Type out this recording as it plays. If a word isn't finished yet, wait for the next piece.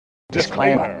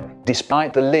Disclaimer.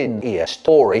 Despite the linear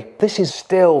story, this is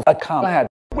still a collab.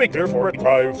 We therefore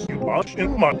drives you much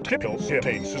in multiple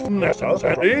cities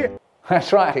necessary.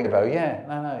 That's right, Kingo, yeah.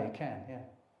 No, you can, yeah.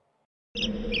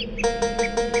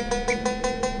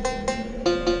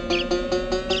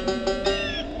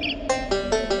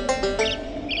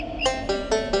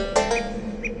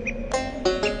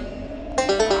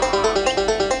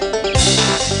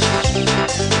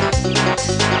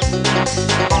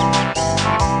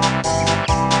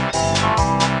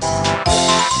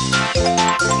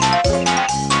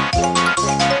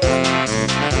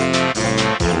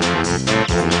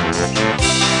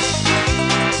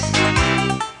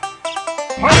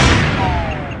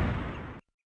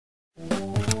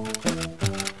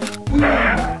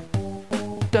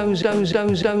 Doze.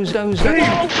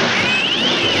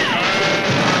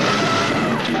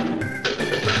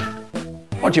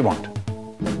 What do you want?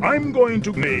 I'm going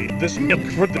to need this milk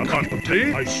for the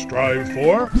quantity I strive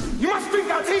for. You must drink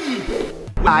that tea!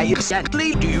 Why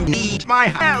exactly do you need my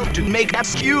help to make that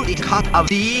stupid cup of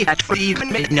tea at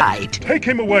freaking midnight? Take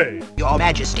him away! Your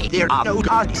Majesty, there are no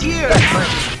gods here!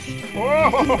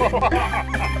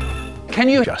 Can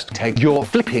you just take your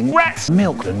flipping rat's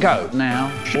milk and go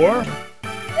now? Sure?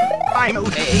 I'm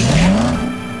okay.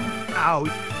 Ow.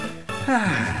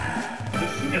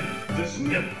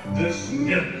 This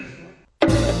nip.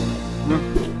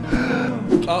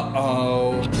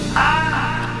 Uh-oh.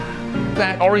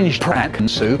 That orange prat can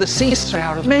sue the cease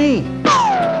out of me.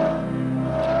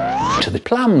 To the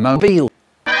plum mobile.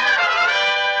 Here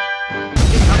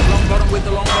comes long bottom with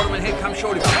the long bottom, and here comes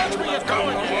shorty.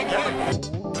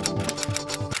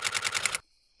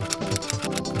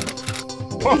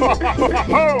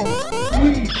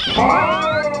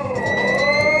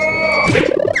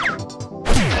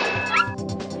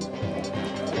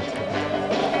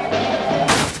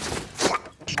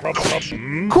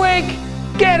 Quick!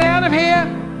 Get out of here!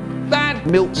 That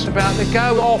milk's about to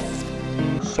go off.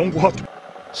 So what?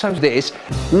 So this,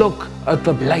 look at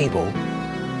the label.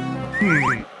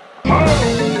 Quick!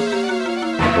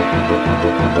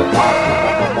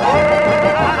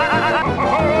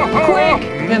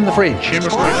 In the fridge.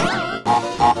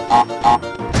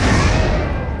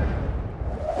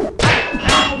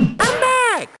 I'm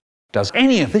back! Does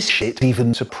any of this shit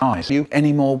even surprise you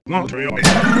anymore? Not really.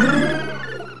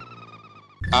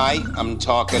 I am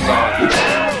talking about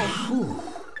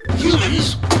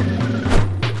Humans?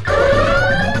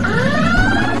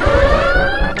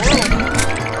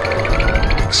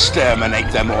 exterminate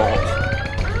them all.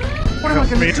 What am I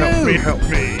going to do? Help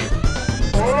me.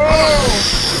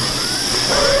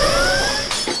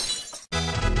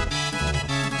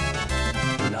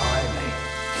 Blimey.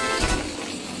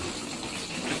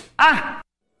 Ah!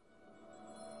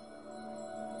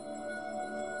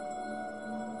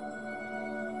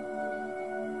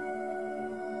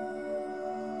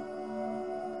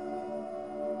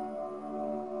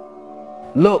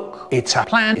 Look, it's a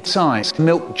planet-sized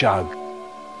milk jug.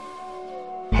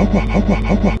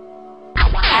 Hagwa.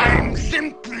 I'm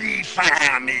simply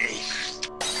famished.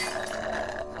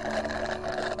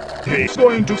 He's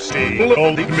going to steal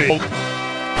all the milk.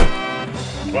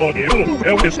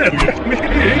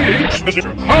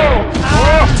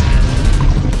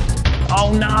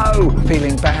 Oh no!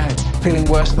 Feeling bad. Feeling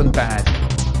worse than bad.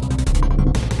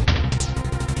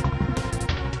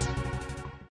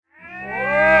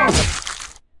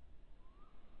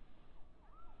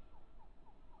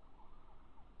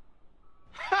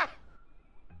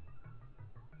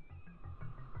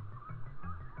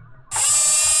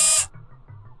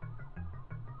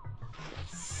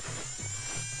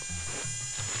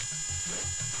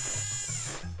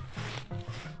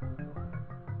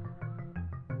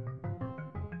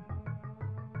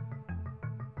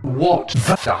 What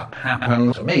the fuck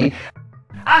happened to me?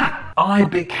 Ah! I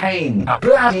became a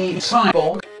bloody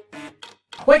cyborg.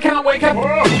 Wake up!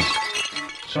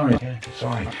 Sorry.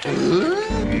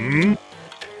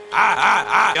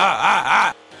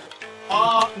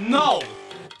 No!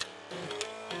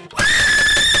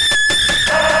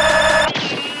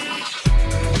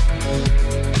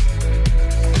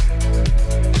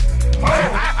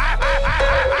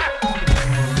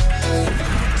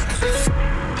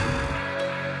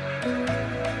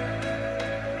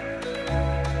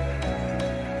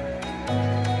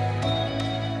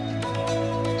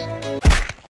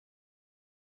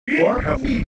 Or have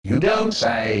we? You don't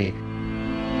say.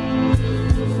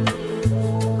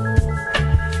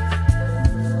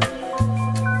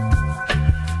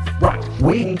 Right,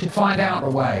 we need to find out a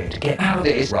way to get out of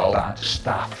this robot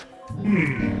stuff.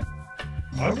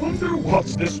 I wonder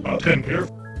what's this button here.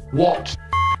 What?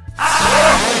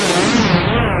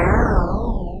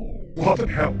 What the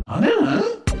hell? I don't know.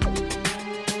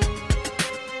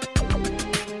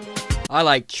 I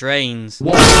like trains.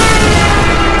 What?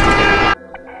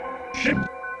 Ship.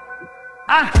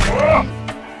 I'm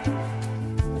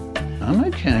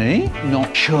okay.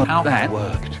 Not sure how that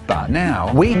worked, but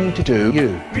now we need to do you.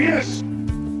 Yes.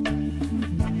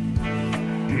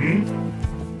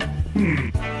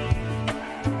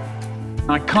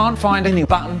 I can't find any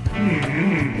button.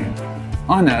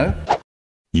 I know.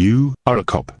 You are a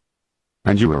cop.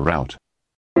 And you are out.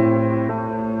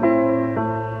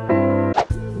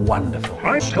 Wonderful.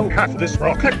 I still have this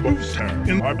rocket booster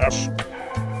in my ass.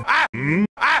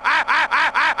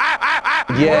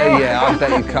 Yeah, I bet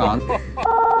you can't.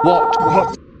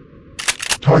 What?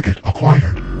 Target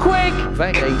acquired. Quick!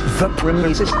 Vacate the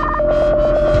premises.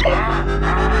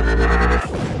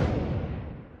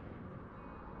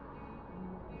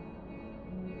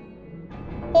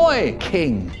 Oi,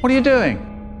 King, what are you doing?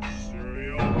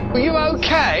 Are you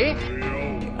okay?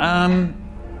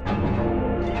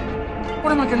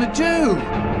 What am I gonna do?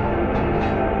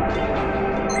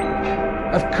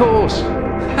 Of course.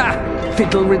 Ha!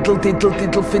 Fiddle, riddle, diddle,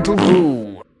 diddle, fiddle,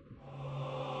 roo.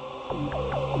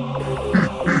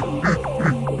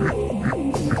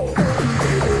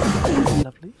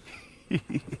 Lovely.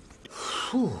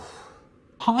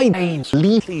 Hi, Baines.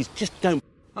 Please, just don't.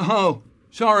 Oh,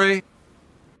 sorry.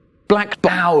 Black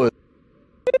Bowers.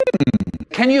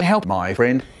 Can you help, my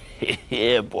friend?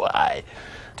 Here, boy.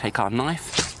 Take our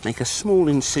knife, make a small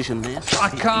incision there. I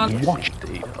can't watch.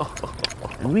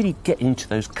 And really get into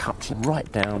those cups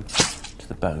right down to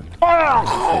the bone.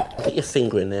 Put your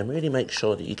finger in there and really make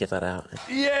sure that you get that out.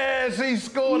 Yes, he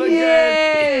scored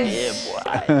again. Here,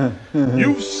 boy.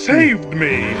 You saved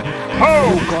me.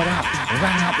 Oh, got up,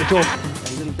 ran out the door. A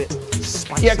little bit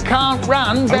spicy. You can't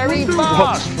run very What's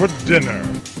fast. for dinner?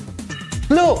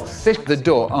 Look, there's the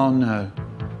door. Oh no.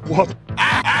 What?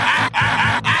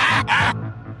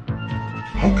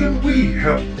 How can we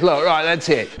help? Look, right, that's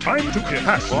it. Time to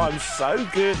pass. I'm so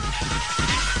good.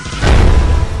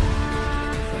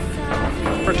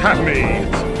 Attack me.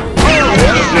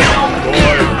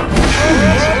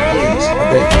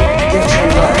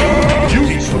 You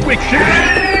need to wake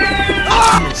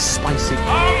shit. Spicy.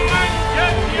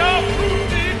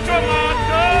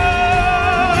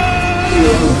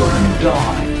 You're gonna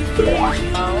die.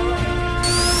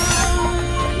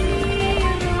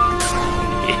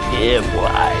 Here,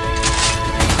 boy.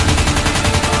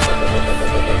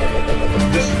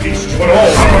 This feast for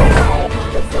all.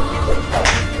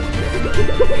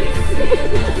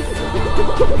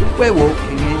 We're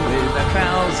walking in with our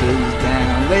trousers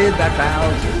down, with our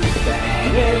trousers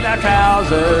down, with our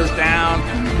trousers down.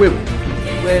 We're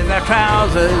walking with our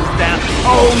trousers down.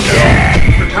 Oh yeah!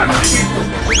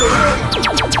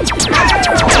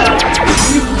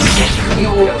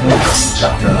 You're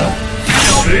sucker.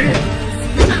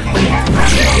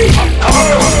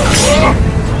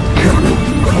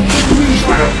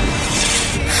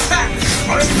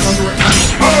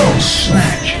 Oh,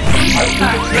 snatch!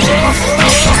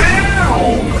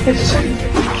 It's a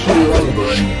kill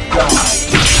over and die.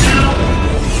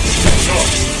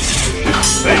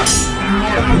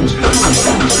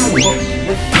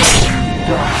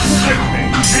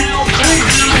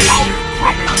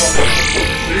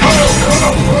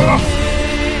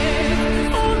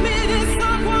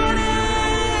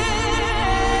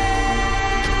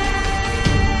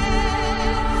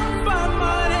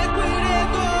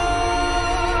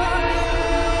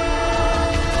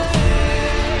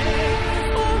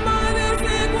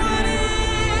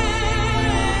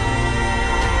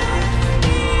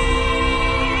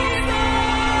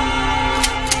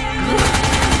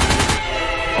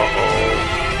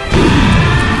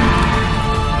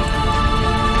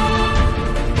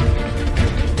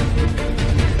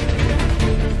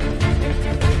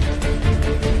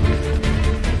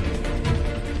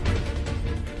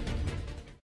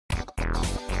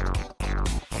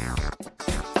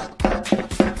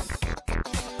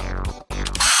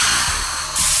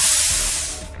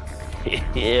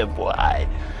 Here, boy.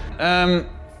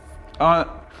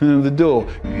 The door.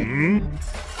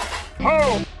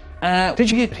 Oh! Did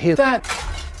you hear that?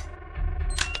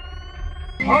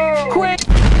 Oh! Quick!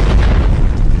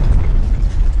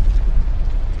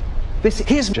 This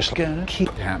is just gonna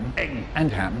keep happening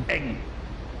and happening.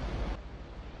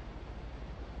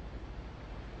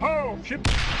 Oh, shit!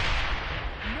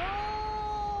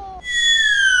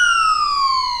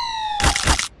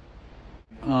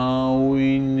 Are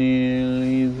we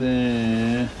nearly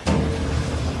there?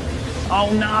 Oh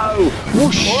no!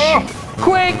 Whoosh! Oh!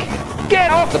 Quick!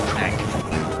 Get off the plank!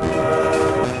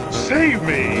 Save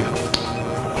me!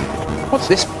 What's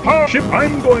this? Ship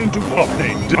I'm going to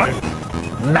update.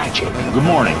 Magic. Good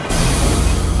morning.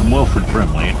 I'm Wilfred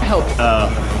Brimley. Help.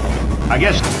 I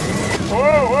guess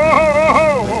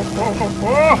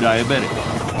diabetic.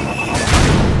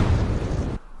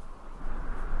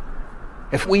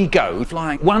 If we go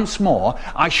flying once more,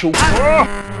 I shall...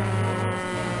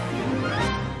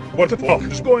 What the fuck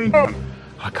is going on?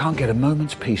 I can't get a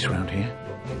moment's peace around here.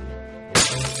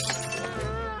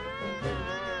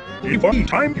 If one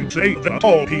time you say that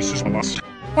all pieces are lost,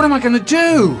 What am I going to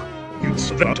do? you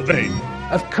say that they.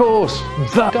 Of course,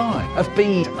 the guy have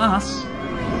beat us.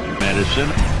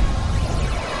 Medicine.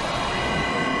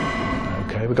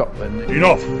 Okay, we got them.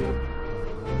 Enough.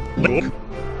 Look.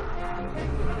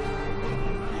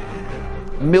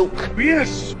 Milk.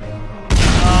 Yes.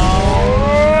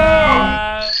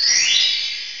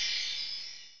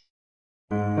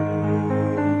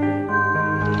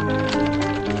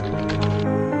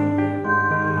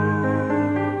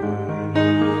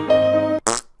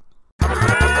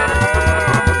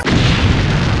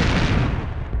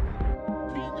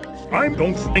 I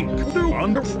don't think you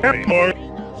understand more.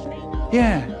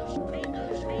 Yeah.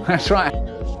 That's right.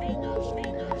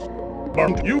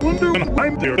 Aren't you wondering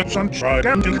I'm there in sunshine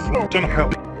and in float and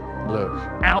help? Look,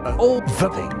 out of all the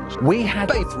things we had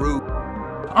to go through,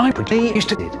 I pretty used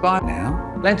to it by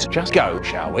now. Let's just go,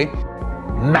 shall we?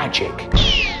 Magic.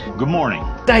 Good morning.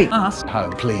 Take us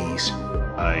home, please.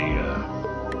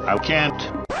 I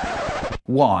can't.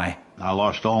 Why? I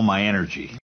lost all my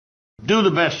energy. Do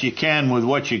the best you can with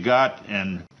what you got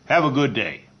and have a good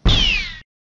day.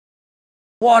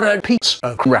 What a piece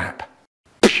of crap.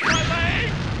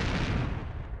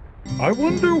 I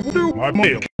wonder who my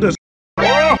milk does.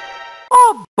 Oh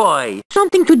boy,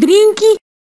 something to drinky?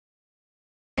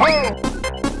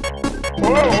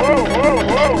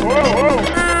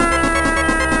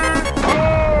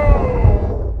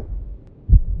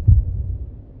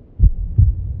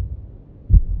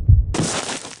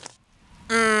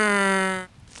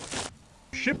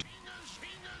 Ship.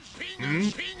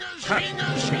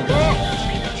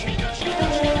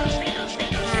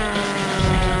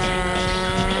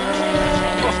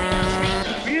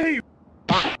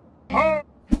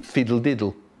 Fiddle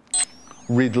diddle.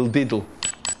 Riddle diddle.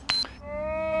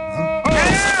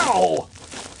 Ow!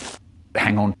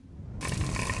 Hang on.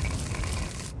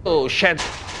 Oh, shit.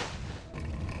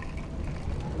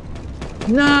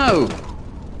 No!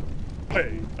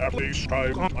 Hey, at least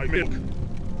try on my milk.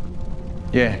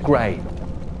 Yeah, great.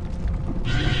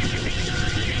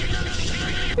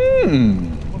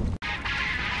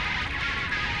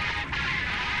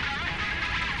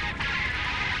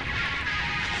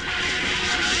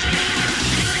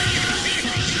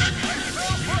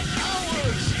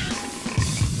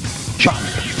 Jump.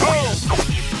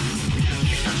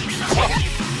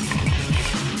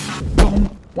 Boom.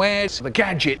 Where's the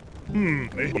gadget?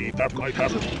 Maybe that might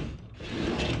have it.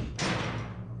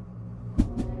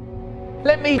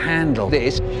 Let me handle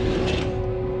this.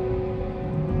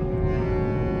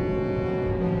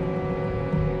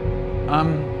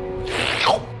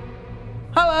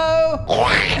 Hello?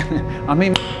 I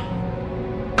mean...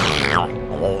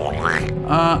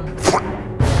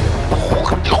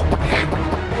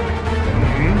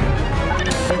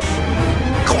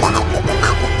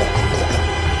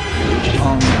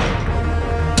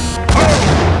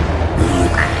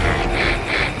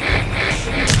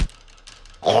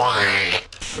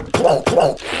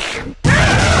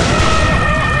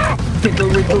 Diddle,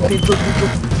 riddle, diddle, diddle.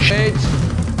 Shades.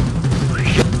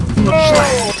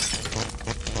 My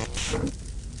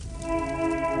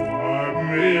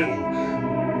milk.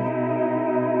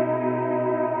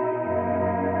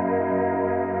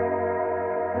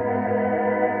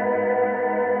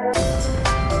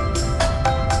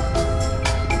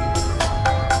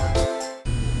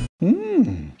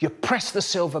 You press the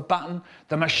silver button,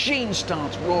 the machine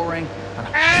starts roaring, and...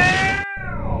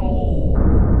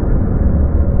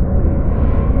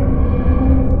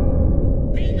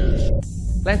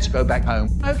 Let's go back home.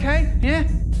 Okay, yeah?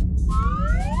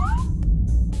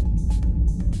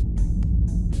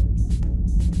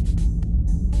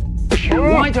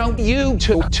 Why don't you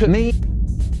talk to me?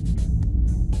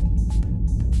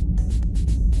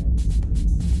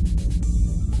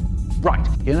 Right,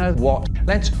 you know what?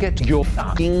 Let's get your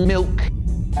fucking milk.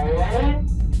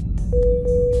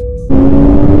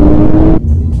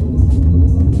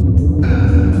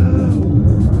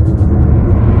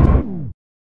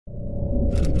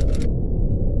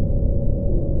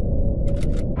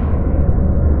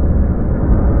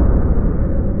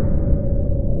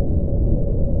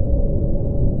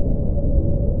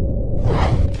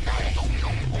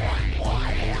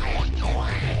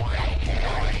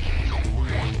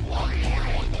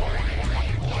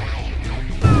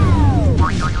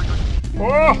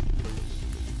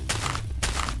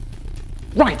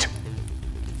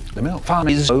 The milk farm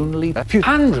is only a few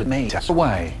hundred meters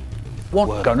away. What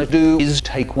we're gonna do is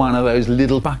take one of those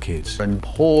little buckets and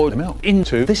pour the milk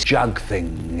into this jug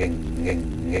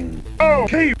thing.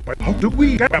 Okay, but how do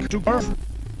we get back to Earth?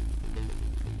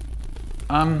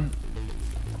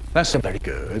 That's a very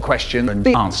good question, and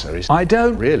the answer is I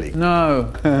don't really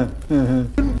know.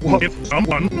 What if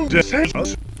someone dissays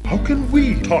us? How can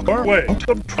we talk our way out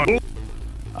of trouble?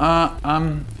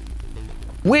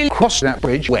 We'll cross that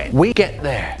bridge when we get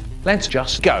there. Let's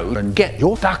just go and get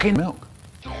your fucking milk.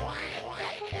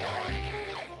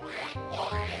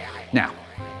 Now,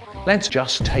 let's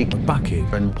just take a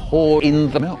bucket and pour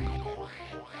in the milk.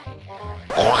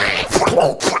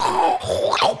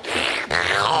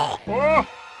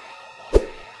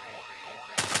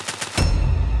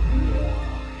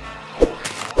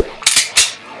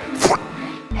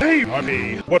 Hey,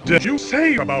 Harky, what did you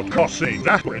say about crossing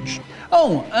that bridge?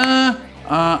 Oh,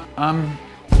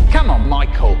 come on,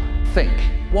 Michael. Think.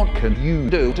 What can you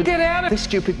do to get out of this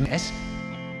stupid mess?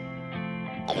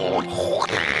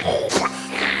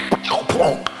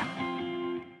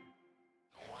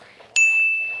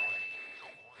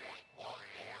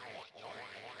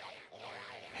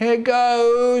 Here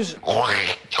goes.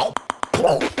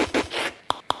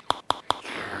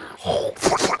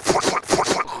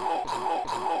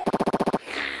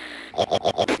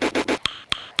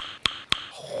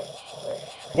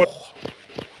 What?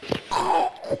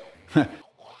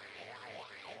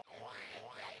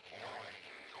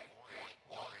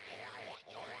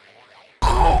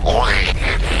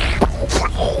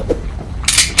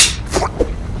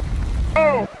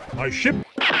 Oh, my ship.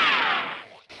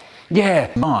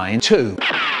 Yeah, mine too.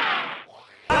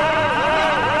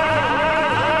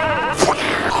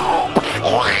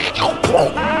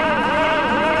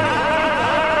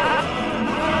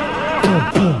 Boom,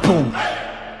 boom, boom.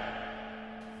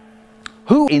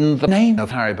 Who in the name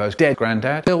of Haribo's dead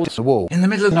granddad built a wall in the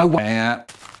middle of nowhere?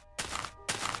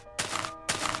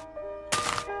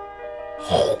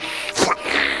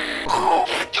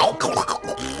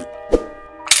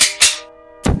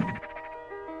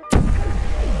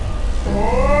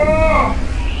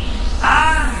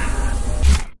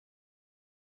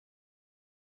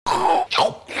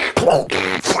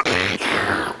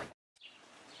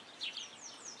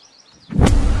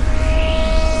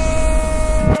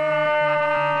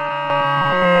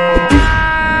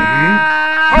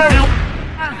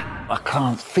 I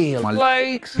can't feel my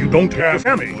legs. You don't have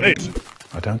any legs.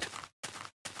 I don't.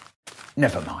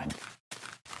 Never mind.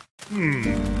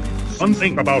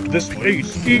 Something about this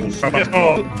place feels a bit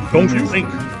odd, don't you think?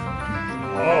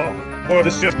 Oh, or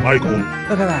this is Michael.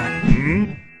 Look at that.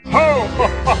 Oh,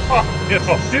 it's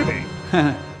a silly.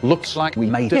 Looks like we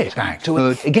made it back to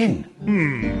Earth again.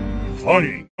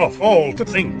 Funny, of all the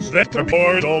things that the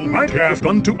portal might have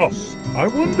done to us, I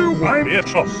wonder why it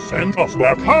just sent us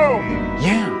back home.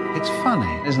 Yeah, it's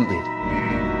funny, isn't it?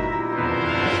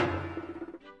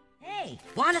 Hey,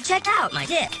 wanna check out my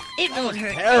dip? It won't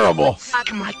hurt. Terrible.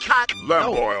 Fuck my cock.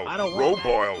 Lamb boil, roe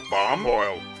boil, bomb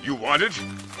boil. You want it?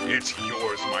 It's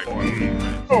yours, my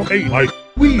boy. Okay, Mike,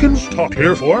 we can stop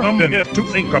here for a minute to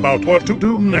think about what to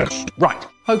do next. Right,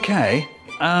 okay.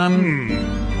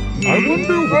 I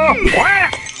wonder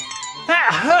what?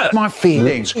 That hurt my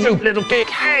feelings, you little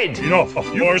dickhead. Enough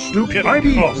of your stupid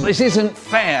ideas. This isn't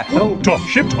fair. Oh, tough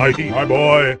shit, Mikey, my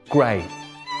boy. Great.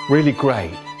 Really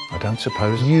great. I don't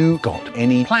suppose you got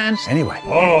any plans anyway.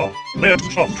 Oh, let's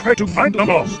just try to find the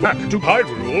boss back to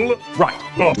Hyrule. Right.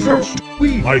 But first,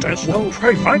 we might as well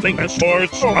try finding a store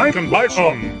so I can buy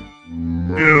some.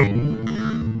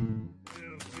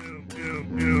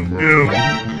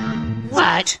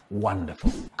 What?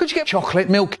 Wonderful. Could you get chocolate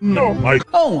milk? No, Mike.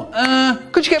 Oh,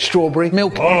 could you get strawberry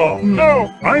milk? Oh, no,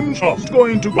 I'm just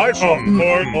going to buy some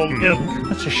normal milk.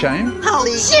 That's a shame.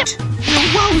 Holy shit! You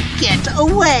won't get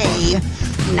away!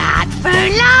 Not for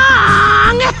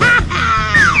long!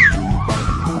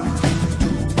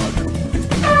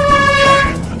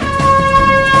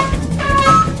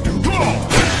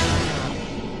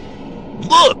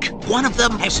 Look! One of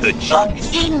them has a jug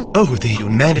in. Oh, the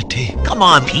humanity. Come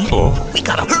on, people. We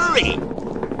gotta hurry.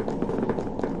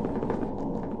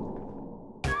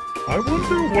 I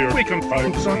wonder where we can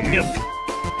find some milk.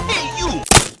 Hey, you!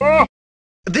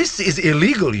 This is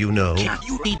illegal, you know. Yeah,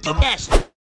 you need the best.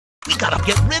 We gotta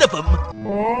get rid of him.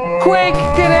 Quick,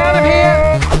 get out of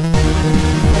here!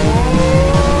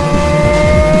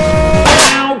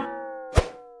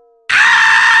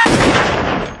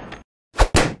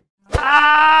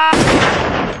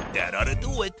 That ought to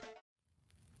do it.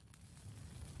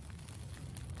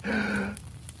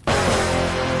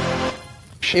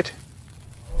 Shit.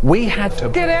 We had to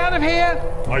get out of here.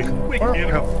 Like, we are in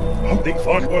hell. How the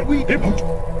fuck were we about?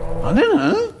 I don't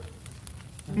know.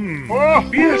 Oh,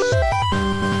 yes!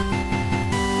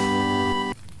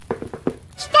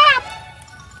 Stop!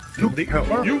 Who the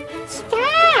hell are you?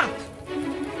 Stop!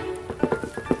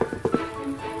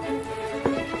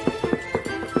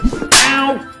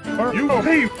 Ow! Are you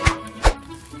okay?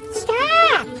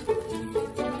 Stop!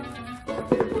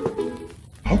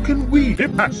 How can we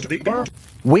get past the guard?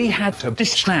 We had to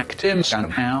distract him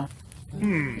somehow.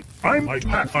 I might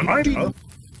have an idea.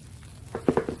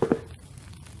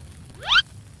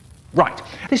 Right,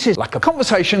 this is like a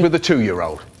conversation with a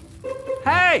 2-year-old.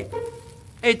 Hey!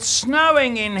 It's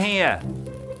snowing in here.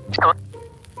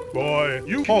 Boy,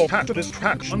 you all had a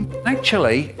distraction.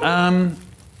 Actually,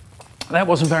 that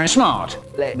wasn't very smart.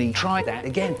 Let me try that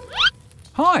again.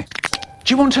 Hi,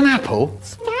 do you want an apple?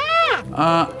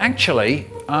 Stop! Actually,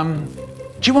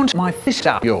 do you want my fist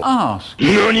up your arse?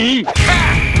 NANI?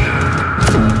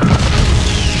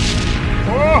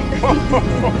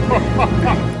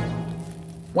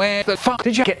 Where the fuck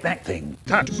did you get that thing?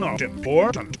 That's not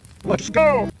important. Let's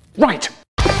go. Right.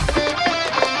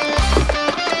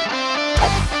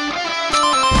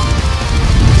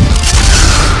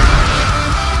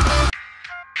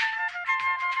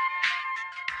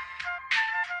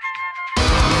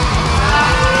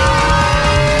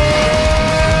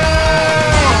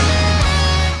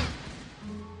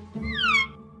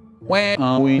 Where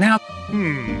are we now?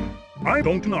 I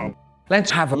don't know. Let's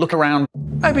have a look around.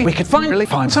 Maybe we could finally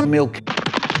find some milk.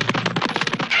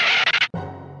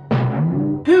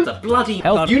 Who the bloody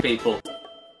hell are you people?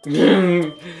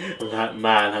 That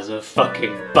man has a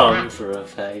fucking bum for a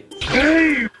face.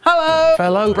 Hey! Hello,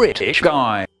 fellow British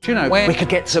guy. Do you know where we could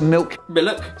get some milk?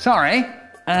 Milk. Sorry,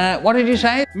 what did you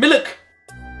say? Milk.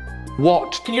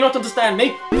 What? Can you not understand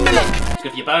me? Milk. It's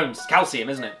good for your bones. It's calcium,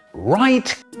 isn't it?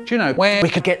 Right. Do you know where we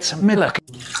could get some milk?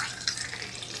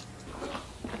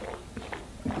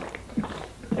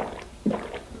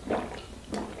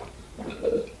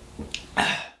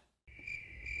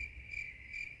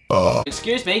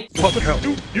 Excuse me. What the hell?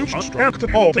 You must track the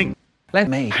whole thing. Let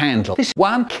me handle this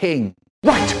one king.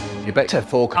 Right. You better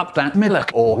fork up that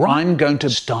milk or I'm going to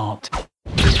start.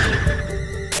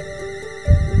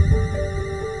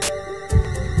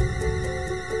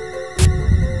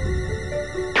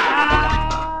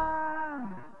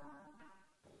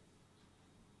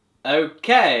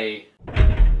 Okay.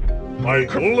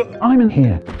 Michael, I'm in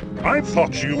here. I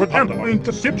thought you were handling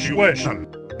the situation.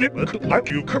 It looked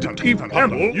like you couldn't even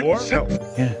handle yourself.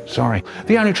 Yeah, sorry.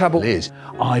 The only trouble is,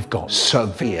 I've got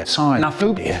severe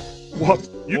cyanophobia. What?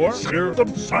 You're scared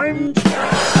of signs?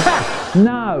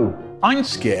 No, I'm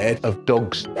scared of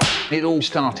dogs. It all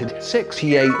started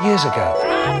 68 years ago.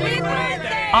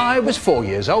 I was 4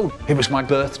 years old. It was my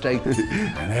birthday,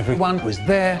 and everyone was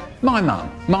there. My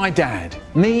mum, my dad,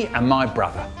 me and my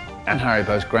brother, and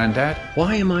Haribo's granddad.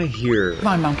 Why am I here?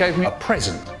 My mum gave me a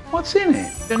present. What's in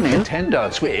it? A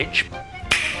Nintendo Switch.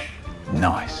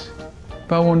 Nice.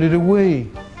 But I wanted a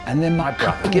Wii. And then my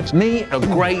brother gives me a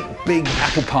great big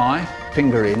apple pie.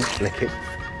 Finger in, lick it.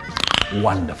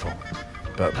 Wonderful.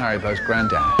 But Haribo's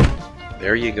granddad.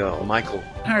 There you go, Michael.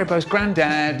 Haribo's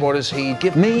granddad, what does he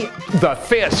give me? The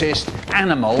fiercest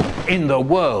animal in the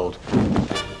world.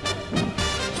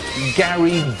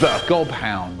 Gary the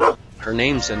Gobhound. Her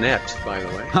name's Annette, by the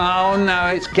way. Oh no,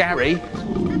 it's Gary.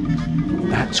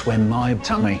 That's when my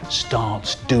tummy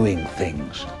starts doing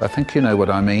things. I think you know what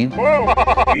I mean.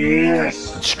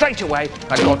 Yes! Straight away,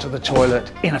 I got to the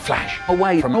toilet in a flash,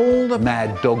 away from all the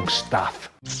mad dog stuff.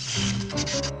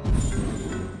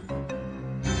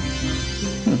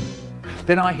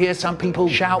 Then I hear some people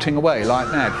shouting away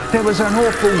like mad. There was an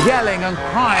awful yelling and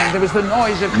crying. There was the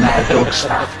noise of mad dog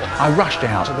stuff. I rushed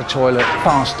out to the toilet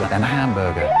faster than a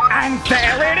hamburger. And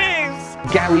there it is!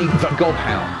 Gary the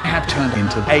Gobhound had turned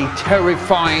into a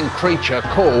terrifying creature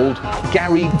called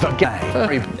Gary the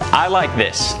Gay. I like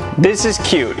this. This is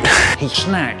cute. He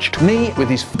snatched me with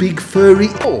his big furry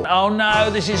paw. Oh no,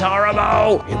 this is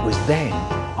horrible. It was then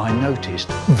I noticed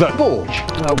the bulge.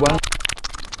 Oh well.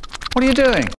 What are you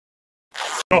doing?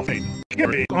 Nothing.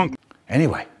 Gary,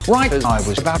 Anyway, right as I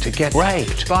was about to get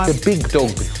raped by a big dog,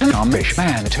 an Amish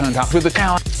man turned up with a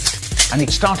cow. And he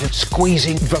started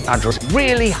squeezing the udder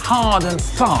really hard and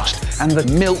fast, and the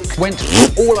milk went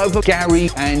all over Gary,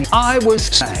 and I was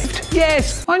saved.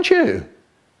 Yes, aren't you?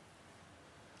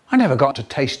 I never got to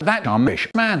taste that Amish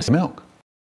man's milk.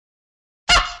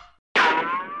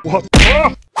 What?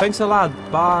 Thanks a lot.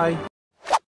 Bye.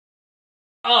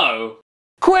 Oh.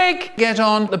 Quick, get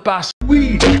on the bus.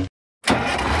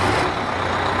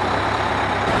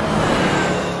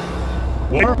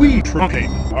 Why are we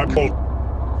trying? I'm called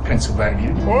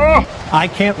Pennsylvania. Oh! I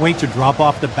can't wait to drop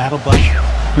off the battle bus.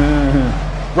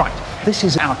 Right, this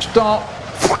is our start.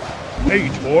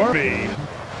 Wait for me.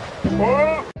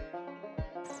 Oh!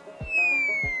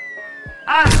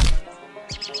 Ah!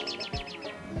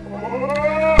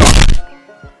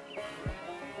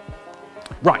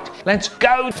 Right, let's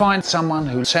go find someone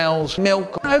who sells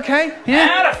milk. Okay, yeah.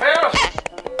 Howdy, fellas.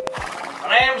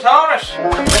 My name's Horace.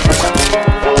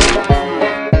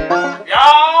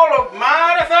 Y'all look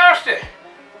mighty thirsty.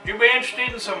 You be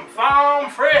interested in some farm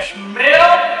fresh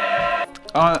milk?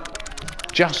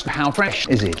 Just how fresh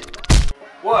is it?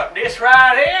 What, this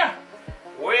right here?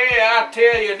 Well, I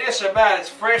tell you, this about as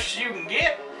fresh as you can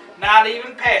get. Not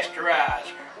even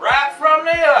pasteurized. Right from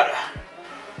the udder.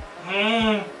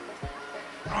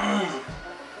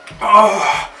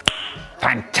 Oh,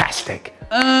 fantastic.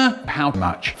 How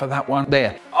much for that one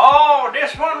there? Oh,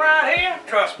 this one right here?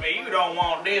 Trust me, you don't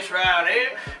want this right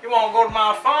here. You want to go to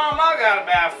my farm? I got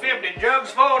about 50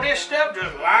 jugs full of this stuff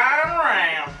just lying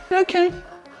around. Okay.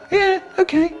 Yeah,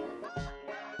 okay.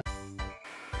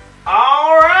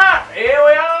 All right, here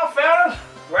we are, fellas.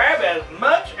 Grab as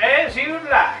much as you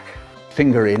like.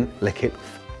 Finger in, lick it.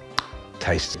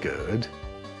 Tastes good.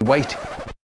 Wait.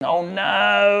 Oh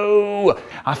no!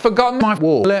 I forgot my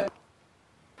wallet.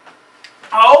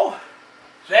 Oh,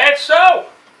 is that so?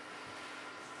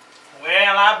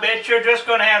 Well, I bet you're just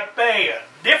gonna have to pay a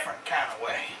different kind of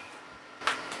way.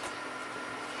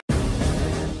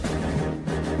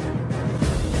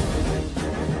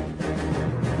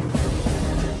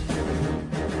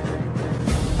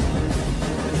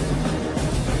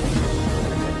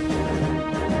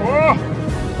 Oh!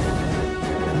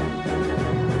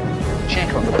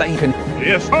 Check on the bacon.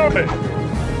 Yes, okay.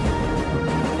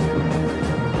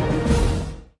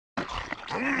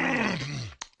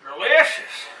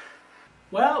 Delicious.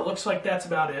 Well, it looks like that's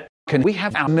about it. Can we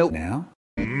have our milk now?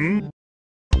 Hmm?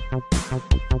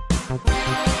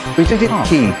 We did it,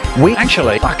 Harky. We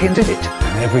actually fucking did it.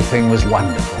 And everything was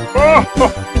wonderful.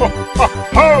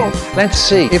 Let's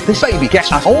see if this baby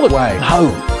gets us all the way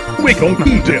home. We don't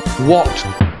need it. What?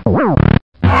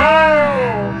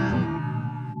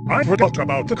 I forgot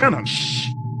about the cannon.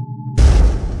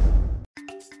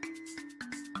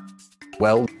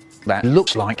 Well, that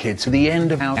looks like it's the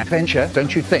end of our adventure,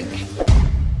 don't you think?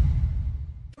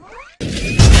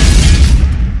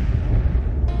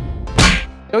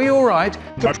 Are you alright?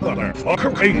 That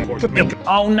motherfucker came for the milk.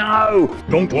 Oh no!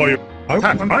 Don't worry. I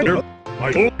have an idea.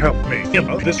 Michael, help me get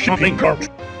out of this shopping cart.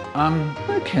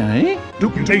 Okay. You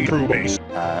can take through base.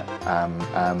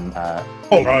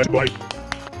 Alright, Mike.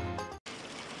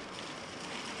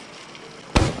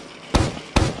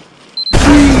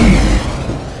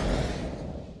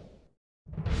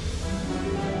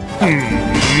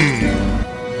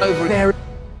 Over there.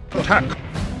 Attack.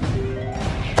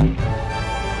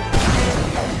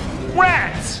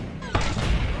 Rats!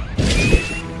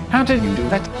 How did you do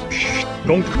that? Shh,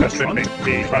 don't question me.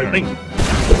 Be fighting.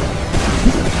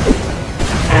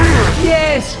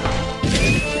 Yes!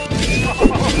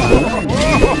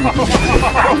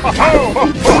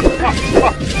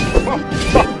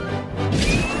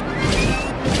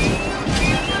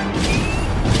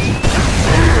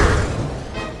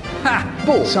 Ha!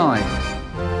 Bullseye.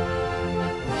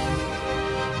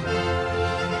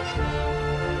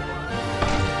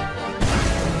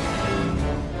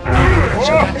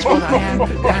 So that's what I am.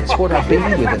 That's what I be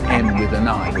with an M, with an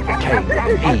I, with a K, with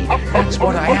an E. That's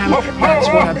what I am. That's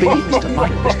what I be. Mr.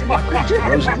 Mike, Mr. Michael, Mr.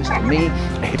 Rosie, Mr. Me.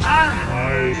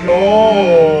 Oh!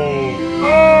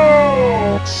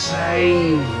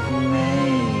 Save me.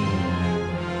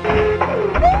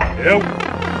 Help.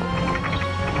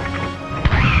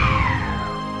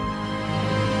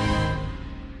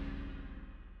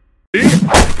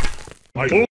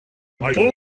 Michael?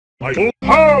 Michael? Michael?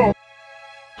 How?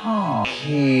 Oh,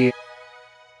 here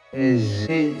is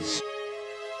it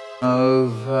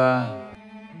over.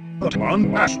 But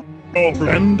one last, old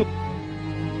friend.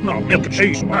 Now milk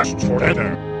chase lasts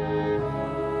forever.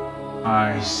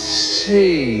 I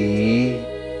see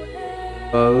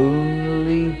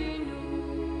only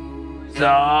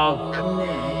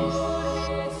darkness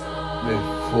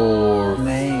before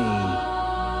me.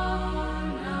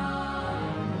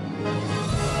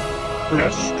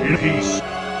 Rest in peace,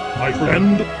 my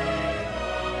friend.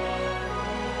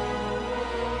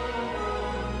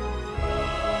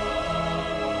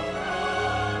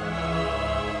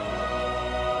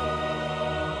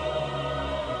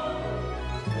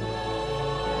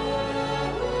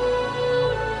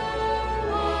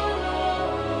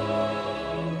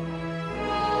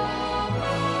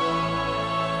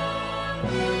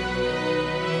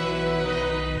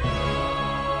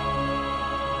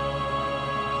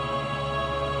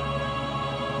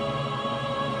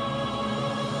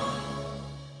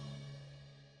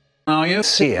 Are you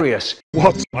serious?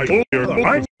 What's my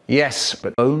life? Yes,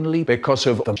 but only because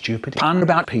of the stupid pun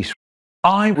about peace.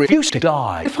 I refuse to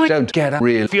die if I don't get a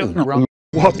real funeral.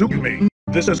 What do you mean?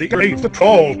 This is the faith that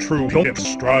all true poets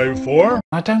strive for.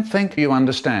 I don't think you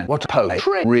understand what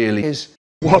poetry really is.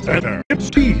 What then? It's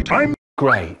tea time.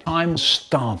 Great. I'm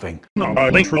starving. Now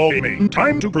I blink roll me.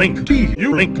 Time to blink tea.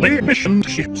 You blink lay mission to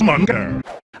ship's monker.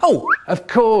 Oh, of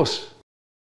course.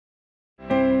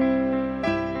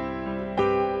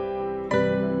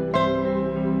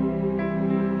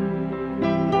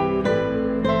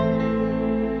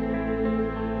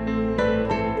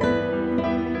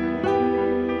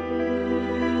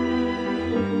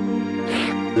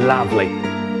 Lovely.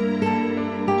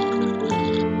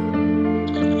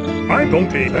 I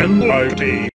don't even like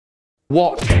tea.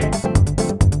 What?